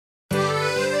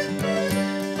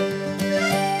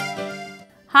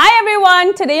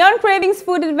everyone, today on Cravings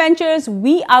Food Adventures,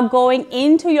 we are going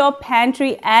into your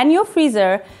pantry and your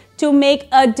freezer to make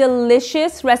a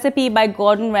delicious recipe by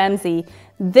Gordon Ramsay.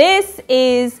 This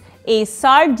is a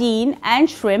sardine and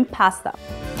shrimp pasta.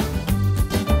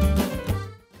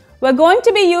 We're going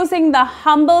to be using the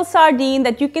humble sardine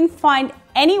that you can find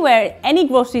anywhere, any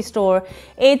grocery store.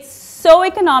 It's so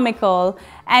economical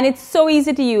and it's so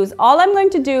easy to use. All I'm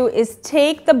going to do is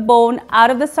take the bone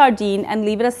out of the sardine and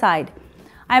leave it aside.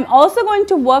 I'm also going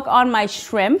to work on my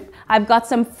shrimp. I've got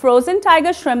some frozen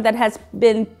tiger shrimp that has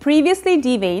been previously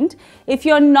deveined. If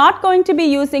you're not going to be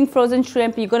using frozen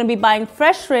shrimp, you're going to be buying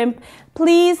fresh shrimp,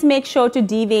 please make sure to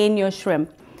devein your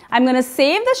shrimp. I'm going to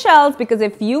save the shells because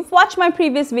if you've watched my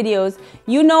previous videos,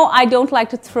 you know I don't like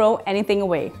to throw anything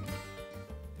away.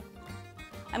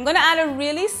 I'm going to add a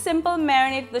really simple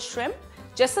marinade to the shrimp,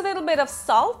 just a little bit of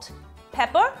salt,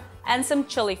 pepper, and some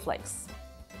chili flakes.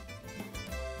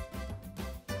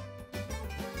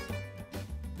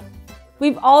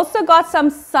 We've also got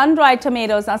some sun-dried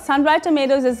tomatoes. Now, sun-dried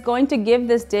tomatoes is going to give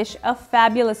this dish a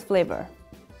fabulous flavor.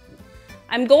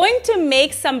 I'm going to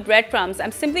make some breadcrumbs.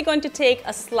 I'm simply going to take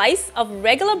a slice of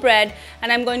regular bread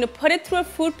and I'm going to put it through a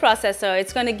food processor.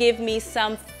 It's going to give me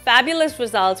some fabulous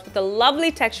results with a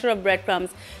lovely texture of breadcrumbs.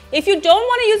 If you don't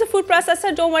want to use a food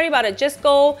processor, don't worry about it. Just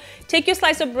go take your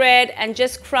slice of bread and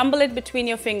just crumble it between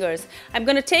your fingers. I'm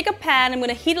going to take a pan, I'm going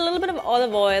to heat a little bit of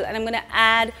olive oil and I'm going to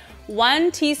add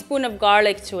 1 teaspoon of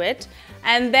garlic to it,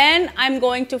 and then I'm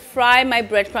going to fry my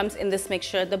breadcrumbs in this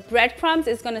mixture. The breadcrumbs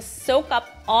is going to soak up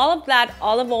all of that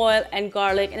olive oil and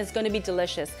garlic and it's going to be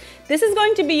delicious. This is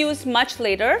going to be used much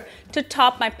later to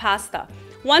top my pasta.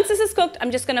 Once this is cooked,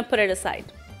 I'm just going to put it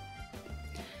aside.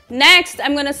 Next,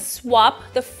 I'm going to swap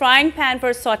the frying pan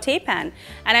for a saute pan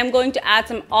and I'm going to add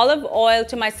some olive oil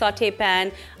to my saute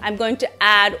pan. I'm going to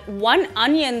add 1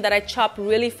 onion that I chopped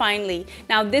really finely.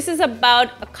 Now this is about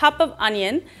a cup of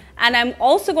onion, and I'm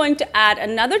also going to add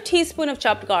another teaspoon of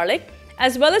chopped garlic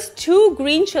as well as 2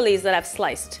 green chilies that I've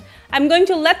sliced. I'm going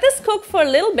to let this cook for a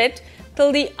little bit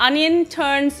till the onion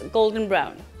turns golden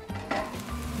brown.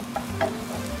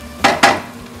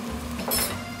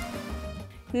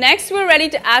 Next, we're ready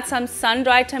to add some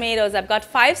sun-dried tomatoes. I've got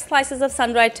 5 slices of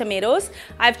sun-dried tomatoes.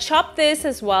 I've chopped this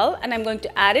as well and I'm going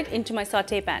to add it into my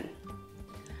saute pan.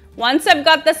 Once I've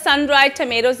got the sun-dried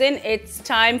tomatoes in, it's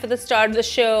time for the start of the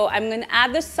show. I'm going to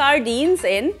add the sardines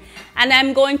in and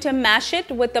I'm going to mash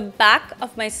it with the back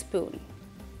of my spoon.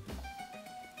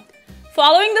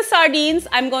 Following the sardines,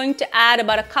 I'm going to add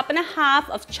about 1.5 cups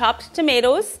of chopped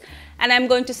tomatoes and I'm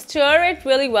going to stir it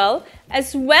really well,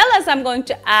 as well as I'm going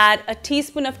to add a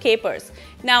teaspoon of capers.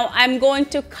 Now I'm going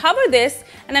to cover this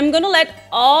and I'm going to let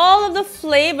all of the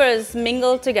flavors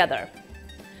mingle together.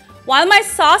 While my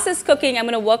sauce is cooking, I'm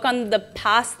going to work on the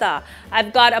pasta.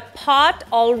 I've got a pot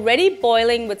already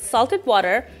boiling with salted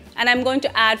water and I'm going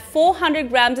to add 400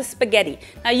 grams of spaghetti.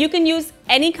 Now you can use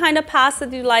any kind of pasta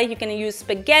that you like. You can use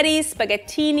spaghetti,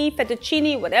 spaghettini,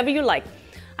 fettuccine, whatever you like.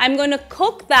 I'm going to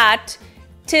cook that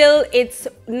till it's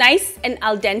nice and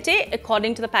al dente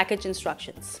according to the package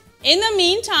instructions. In the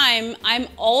meantime, I'm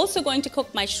also going to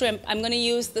cook my shrimp. I'm going to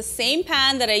use the same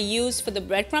pan that I used for the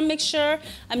breadcrumb mixture.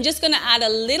 I'm just going to add a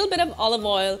little bit of olive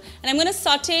oil and I'm going to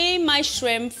saute my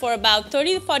shrimp for about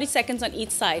 30 to 40 seconds on each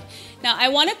side. Now I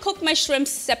want to cook my shrimp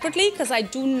separately because I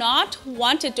do not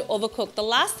want it to overcook. The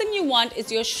last thing you want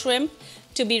is your shrimp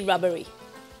to be rubbery.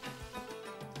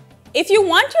 If you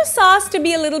want your sauce to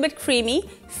be a little bit creamy,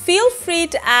 feel free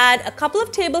to add a couple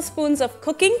of tablespoons of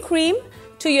cooking cream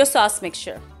to your sauce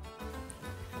mixture.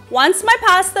 Once my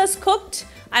pasta is cooked,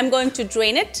 I'm going to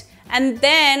drain it and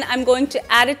then I'm going to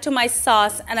add it to my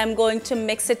sauce and I'm going to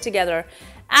mix it together.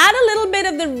 Add a little bit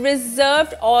of the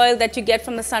reserved oil that you get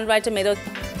from the sun-dried tomatoes.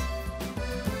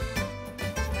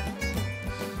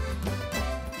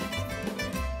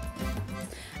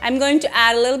 I'm going to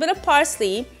add a little bit of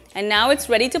parsley and now it's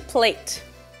ready to plate.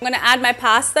 I'm going to add my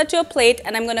pasta to a plate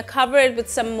and I'm going to cover it with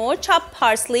some more chopped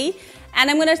parsley and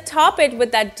I'm going to top it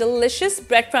with that delicious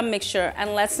breadcrumb mixture.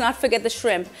 And let's not forget the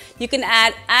shrimp. You can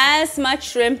add as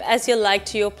much shrimp as you like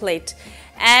to your plate.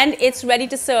 And it's ready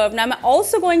to serve. Now I'm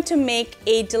also going to make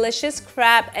a delicious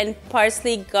crab and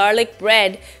parsley garlic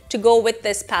bread to go with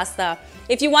this pasta.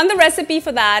 If you want the recipe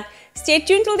for that, stay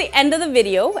tuned till the end of the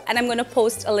video and I'm going to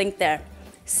post a link there.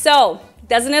 So,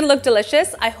 doesn't it look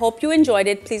delicious? I hope you enjoyed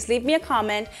it. Please leave me a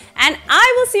comment and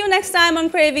I will see you next time on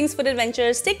Cravings Food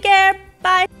Adventures. Take care.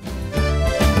 Bye.